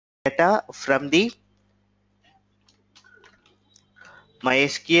data from the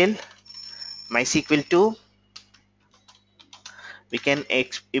MySQL, MySQL 2. We can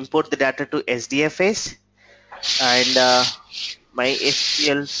import the data to SDFS, and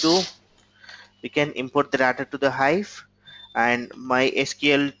MySQL 2. We can import the data to the Hive, and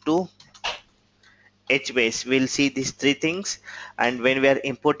MySQL 2 HBase. We'll see these three things, and when we are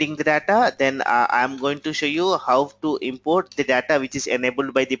importing the data, then I'm going to show you how to import the data which is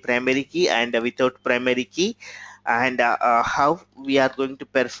enabled by the primary key and without primary key, and how we are going to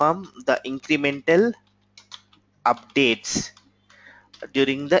perform the incremental updates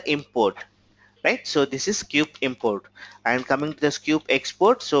during the import. Right, so this is Sqoop import, and coming to the Sqoop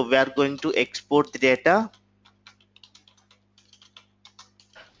export, so we are going to export the data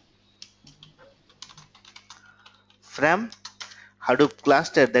from Hadoop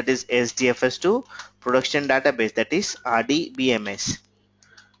cluster, that is SDFS, to production database, that is RDBMS.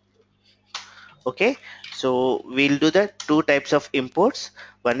 Okay, so we'll do the two types of imports.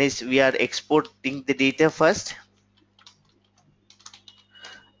 One is we are exporting the data first,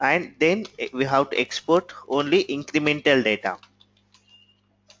 and then we have to export only incremental data.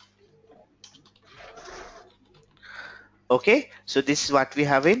 Okay, so this is what we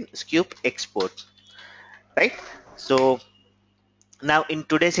have in Sqoop export, right? So now in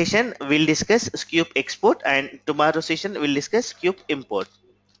today's session we'll discuss Sqoop export, and tomorrow session we'll discuss Sqoop import.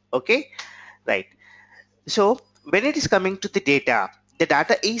 Okay, right. So when it is coming to the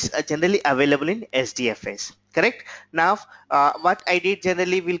data is generally available in SDFS, correct? Now, what I did,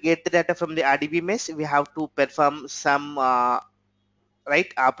 generally we'll get the data from the RDBMS. We have to perform some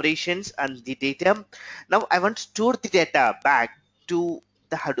right operations and the data. Now I want to store the data back to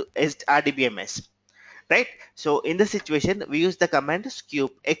the RDBMS. Right, so in the situation we use the command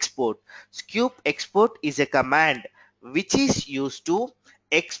Sqoop export. Sqoop export is a command which is used to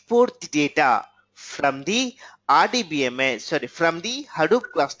export the data from the from the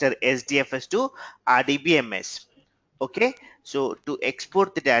Hadoop cluster SDFS to RDBMS. Okay, so to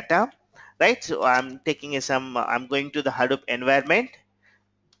export the data, right, so I'm taking I'm going to the Hadoop environment.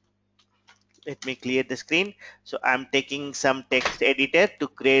 Let me clear the screen. So I'm taking some text editor to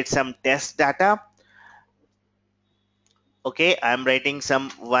create some test data. Okay, I'm writing some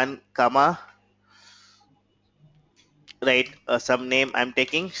one comma, right, some name I'm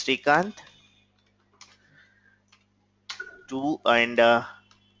taking Srikanth 2, and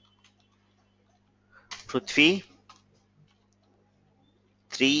Prithvi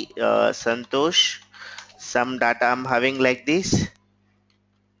 3, Santosh. Some data I'm having like this.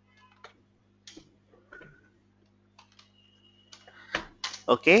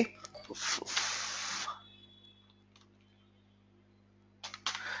 Okay,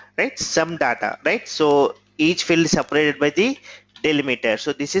 right, some data, right? So each field is separated by the delimiter.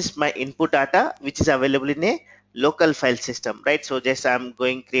 So this is my input data which is available in a local file system, right? So just I'm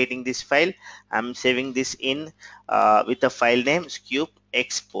going creating this file. I'm saving this in with a file name Sqoop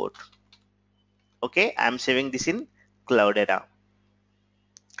export. Okay, I'm saving this in Cloudera.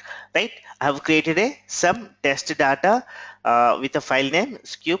 Right, I have created some test data with a file name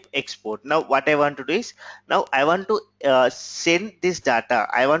Sqoop export. Now what I want to do is, now I want to send this data,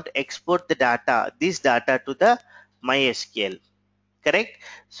 I want to export the data, this data, to the MySQL, correct?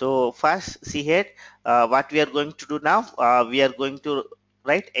 So first see here, what we are going to do now, we are going to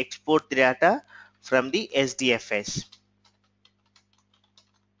export the data from the SDFS.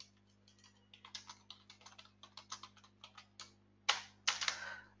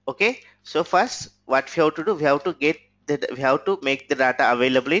 Okay, so first what we have to do, we have to we have to make the data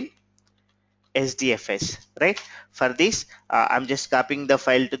available in SDFS, right? For this, I'm just copying the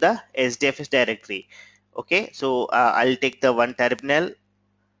file to the SDFS directory. Okay, so I'll take the one terminal.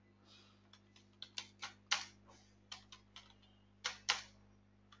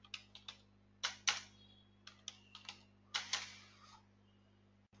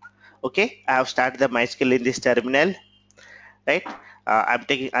 Okay, I have started the MySQL in this terminal, right? I'm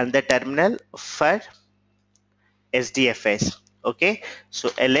taking another terminal for SDFS. Okay, so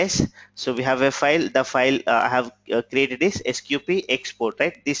ls, so we have a file, the file I have created is Sqoop export,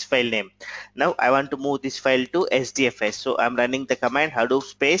 right, this file name. Now I want to move this file to SDFS, so I'm running the command Hadoop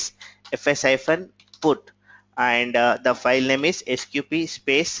space fs hyphen put, and the file name is Sqoop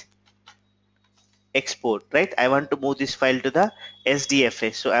space export, right? I want to move this file to the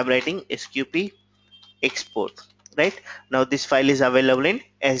SDFS, so I'm writing Sqoop export, right? Now this file is available in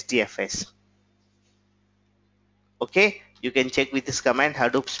SDFS. Okay, you can check with this command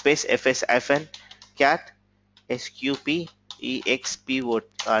Hadoop space fs hyphen cat Sqoop export.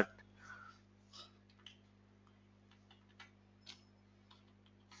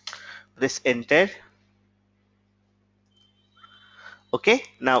 press enter. Okay,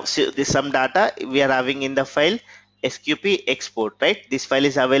 now see this some data we are having in the file Sqoop export, right? This file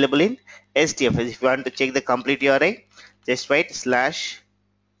is available in SDFS. If you want to check the complete URI, just write slash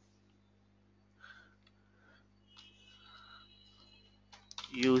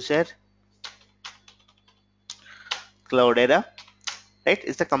user cloudera, right?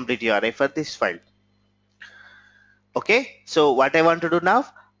 Is the complete URI for this file. Okay, so what I want to do now,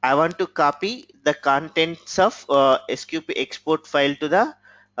 I want to copy the contents of Sqoop export file to the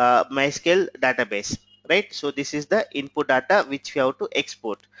MySQL database, right? So this is the input data which we have to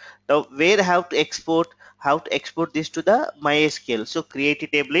export. Now where I have to export, how to export this to the MySQL? So create a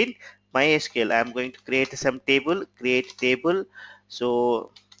table in MySQL. I'm going to create some table, create table.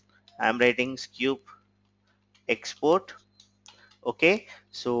 So I'm writing Sqoop export. Okay,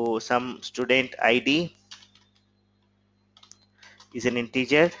 so some student ID is an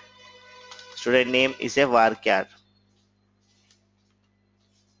integer, student name is a varchar.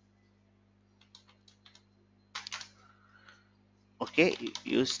 Okay,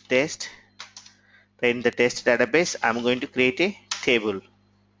 use test. In the test database, I'm going to create a table,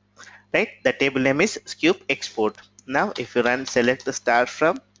 right? The table name is Sqoop export. Now if you run, select the start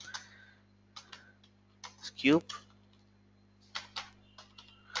from Sqoop,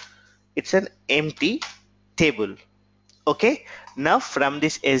 it's an empty table. Okay, now from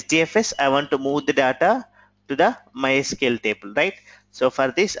this SDFS I want to move the data to the MySQL table, right? So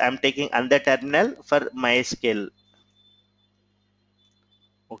for this I'm taking another terminal for MySQL.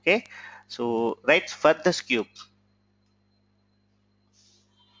 Okay, so right, for the Sqoop.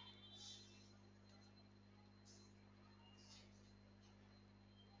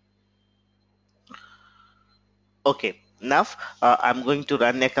 Okay, now I'm going to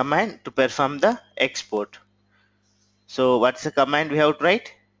run a command to perform the export. So what's the command we have to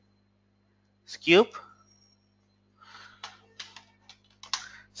write? Sqoop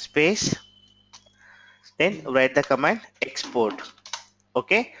space, then write the command export.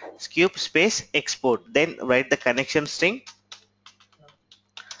 Okay, Sqoop space export, then write the connection string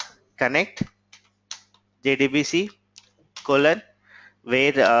connect JDBC colon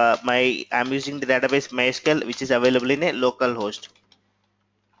where I'm using the database MySQL which is available in a local host.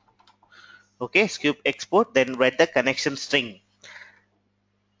 Okay, Sqoop export, then write the connection string.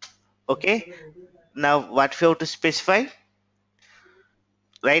 Okay, now what we have to specify,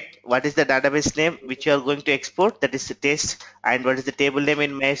 right? What is the database name which you are going to export? That is the test. And what is the table name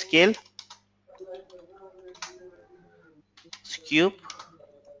in MySQL? Sqoop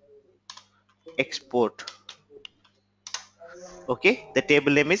export. Okay, the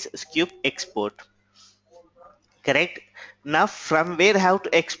table name is Sqoop export. Correct. Now from where how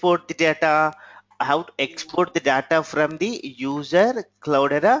to export the data? How to export the data from the user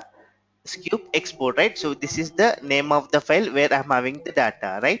Cloudera Sqoop export, right? So this is the name of the file where I'm having the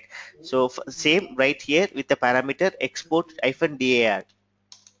data, right? So same right here with the parameter export -dar,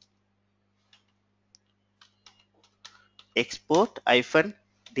 export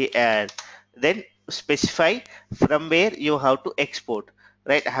 -dir, then specify from where you have to export,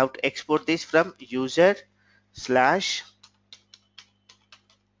 right? I have to export this from user slash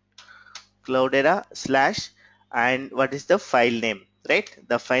cloudera slash, and what is the file name, right?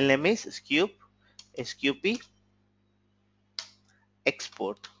 The file name is Sqoop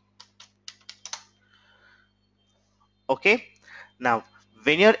export. Okay, now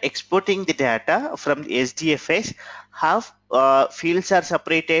when you're exporting the data from the SDFS, how fields are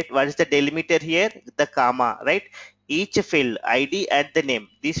separated? What is the delimiter here? The comma, right? Each field ID and the name,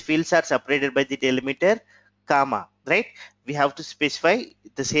 these fields are separated by the delimiter comma, right? We have to specify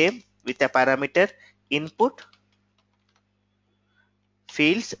the same with the parameter input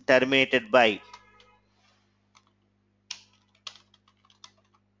fields terminated by.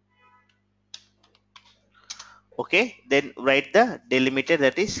 Okay, then write the delimiter,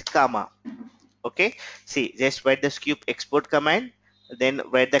 that is comma. Okay, see, just write the Sqoop export command, then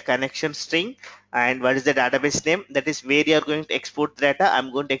write the connection string, and what is the database name, that is where you are going to export the data.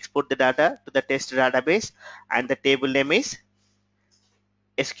 I'm going to export the data to the test database, and the table name is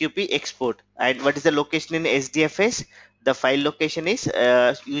Sqoop export. And what is the location in SDFS? The file location is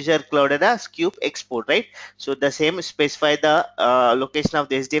user cloudera Sqoop export, right? So the same, specify the location of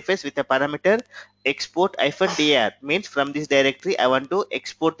the SDFS with the parameter export -dir, means from this directory I want to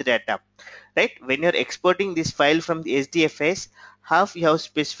export the data, right? When you're exporting this file from the SDFS, how you have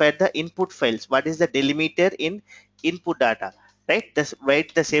specified the input files, what is the delimiter in input data, right? This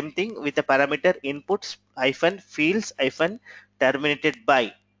write the same thing with the parameter inputs -fields terminated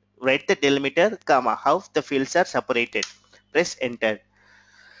by, write the delimiter comma, how the fields are separated, press enter.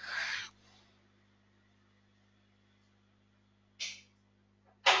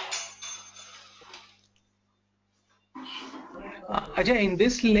 Ajay, in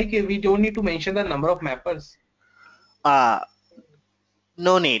this like we don't need to mention the number of mappers. uh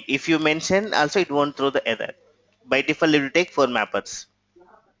no need. If you mention also, it won't throw the error. By default it will take 4 mappers.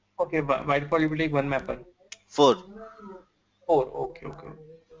 Okay, by default you will take one mapper. 4. Four. Okay, okay.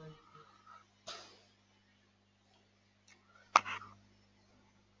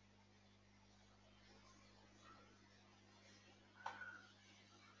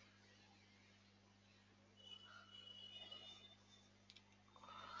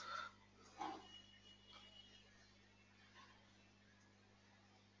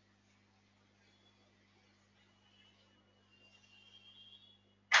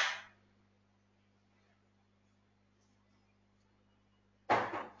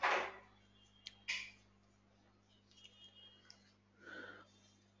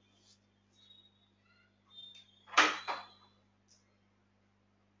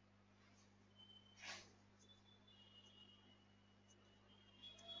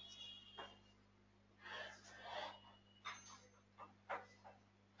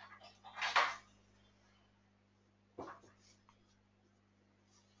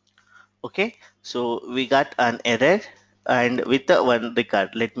 Okay, so we got an error and with the one record.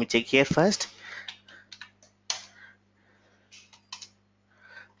 Let me check here first.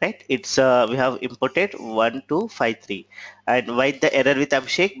 Right, it's we have imported 1253. And why the error with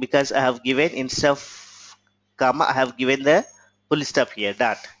Abhishek? Because I have given instead of comma, I have given the full stop here,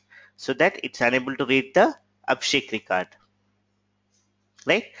 dot, so that it's unable to read the Abhishek record.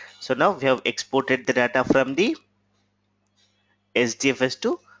 Right, so now we have exported the data from the SDFS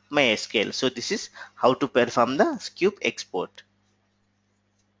to MySQL. So this is how to perform the Sqoop export.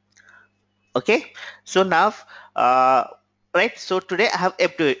 Okay, so now uh, right, so today I have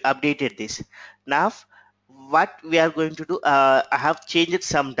updated this. Now what we are going to do, I have changed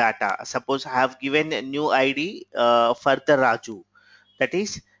some data. Suppose I have given a new ID for the Raju, that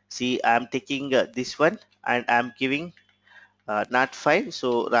is, see, I'm taking this one and I'm giving not 5,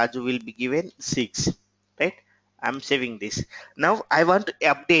 so Raju will be given 6. Right, I'm saving this. Now I want to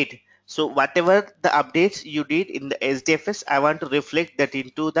update, so whatever the updates you did in the SDFS, I want to reflect that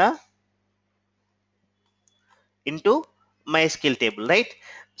into my skill table. Right,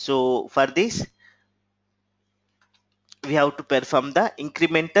 so for this we have to perform the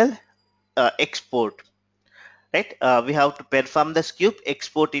incremental export. Right, we have to perform the Sqoop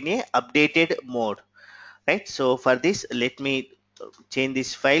export in a updated mode. Right, so for this let me change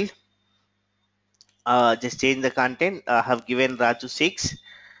this file. Just change the content. I have given Raju 6.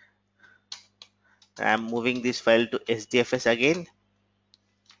 I'm moving this file to SDFS again.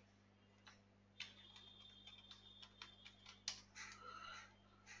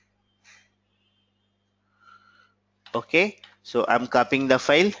 Okay, so I'm copying the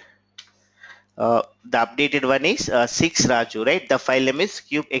file. The updated one is 6 Raju, right? The file name is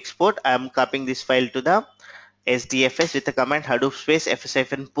Sqoop export. I'm copying this file to the SDFS with the command Hadoop space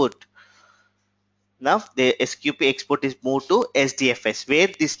fs-put. Now the Sqoop export is moved to SDFS, where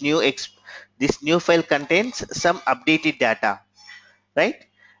this new file contains some updated data. Right,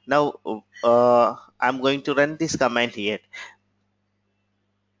 now I'm going to run this command here.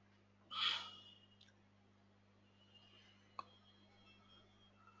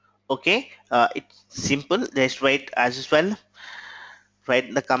 Okay, it's simple. Just write as well.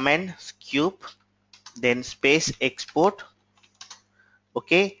 Write the command Sqoop, then space export.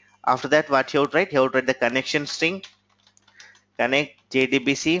 Okay, after that what you would write? You would write the connection string, connect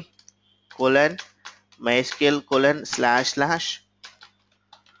JDBC colon MySQL colon slash slash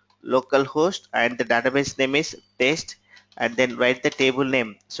localhost, and the database name is test, and then write the table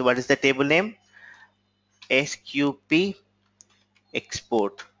name. So what is the table name? Sqoop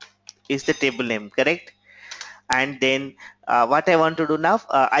export is the table name, correct? And then what I want to do now,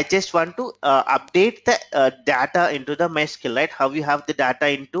 I just want to update the data into the MySQL. Right, how you have the data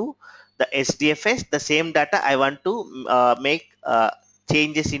into the SDFS, the same data I want to make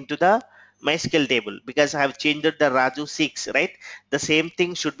changes into the MySQL table, because I have changed the Raju 6. Right, the same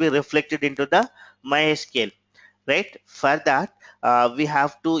thing should be reflected into the MySQL. Right, for that we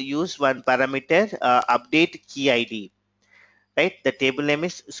have to use one parameter, update key ID. Right, the table name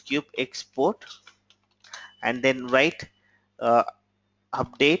is Sqoop export, and then write uh,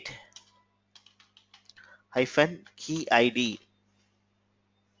 update hyphen key id.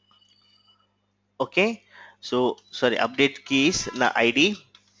 Okay, so sorry, update key is the id,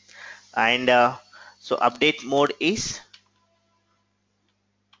 and so update mode is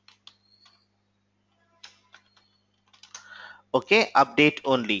okay, update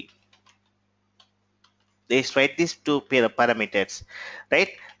only. Let's write these two parameters. Right,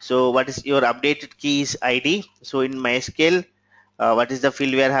 so what is your updated key is id. So in MySQL, what is the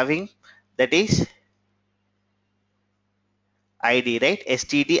field we are having? That is ID, right?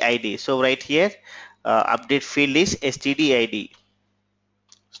 std id. So right here, update field is std id.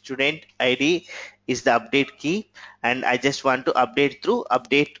 Student id is the update key, and I just want to update through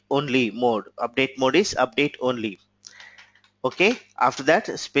update only mode. Update mode is update only. Okay, after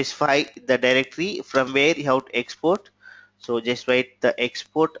that specify the directory from where you have to export. So just write the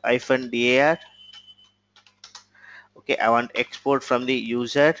export hyphen -dir. Okay, I want export from the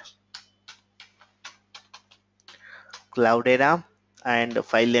user Cloudera, and the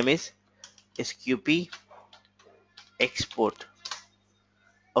file name is Sqoop export.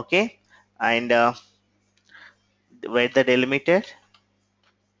 Okay, and write the delimiter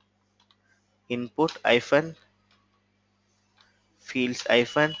input hyphen fields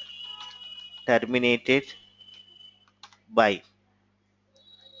hyphen terminated by.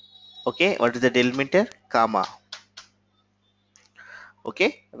 Okay, what is the delimiter? Comma.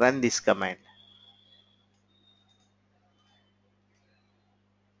 Okay, run this command.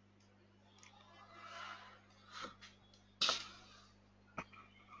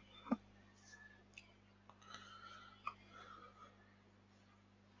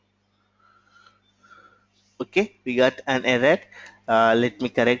 Okay, we got an error. Let me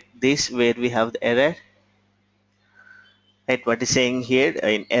correct this where we have the error. Right, what is saying here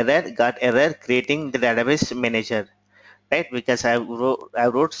in error, got error creating the database manager. Right, because I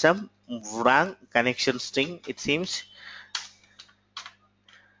wrote some wrong connection string, it seems.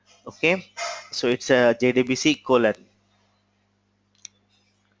 Okay, so it's a JDBC colon.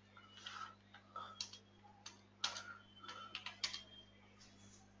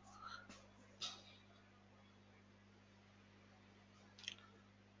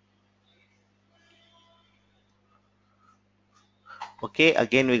 Okay,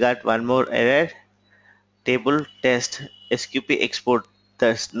 again we got one more error. Table test Sqoop export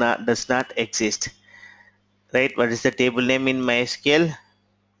does not exist. Right, what is the table name in MySQL?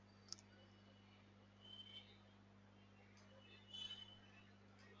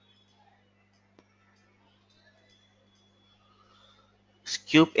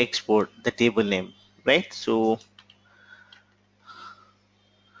 Sqoop export, the table name. Right, so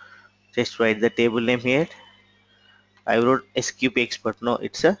just write the table name here. I wrote Sqoop export. No,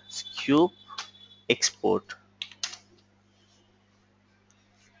 it's a Sqoop export.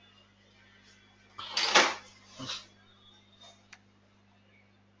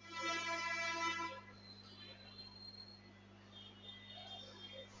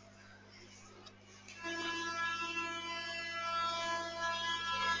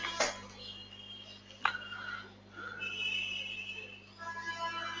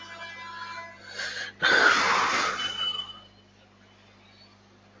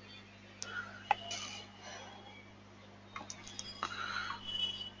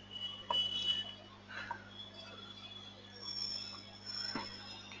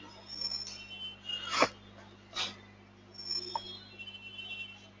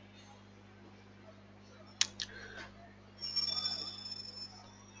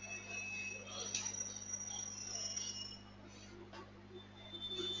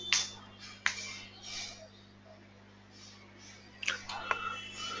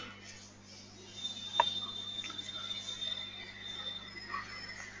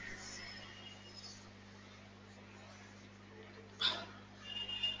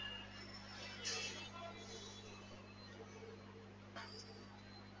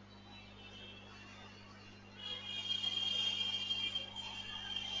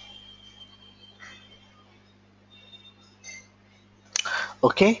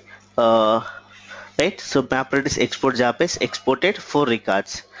 Okay, right. So MapReduce export job is exported 4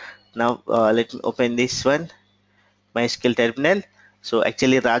 records. Now let me open this one, MySQL terminal. So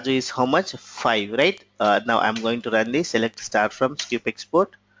actually Raju is how much? 5, right? Now I'm going to run this. Select start from Sqoop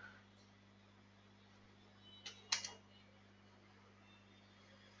export.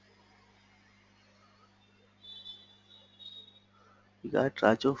 We got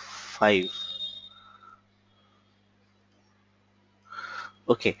Raju 5.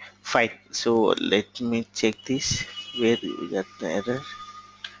 Okay, fine. So let me check this where we got the error.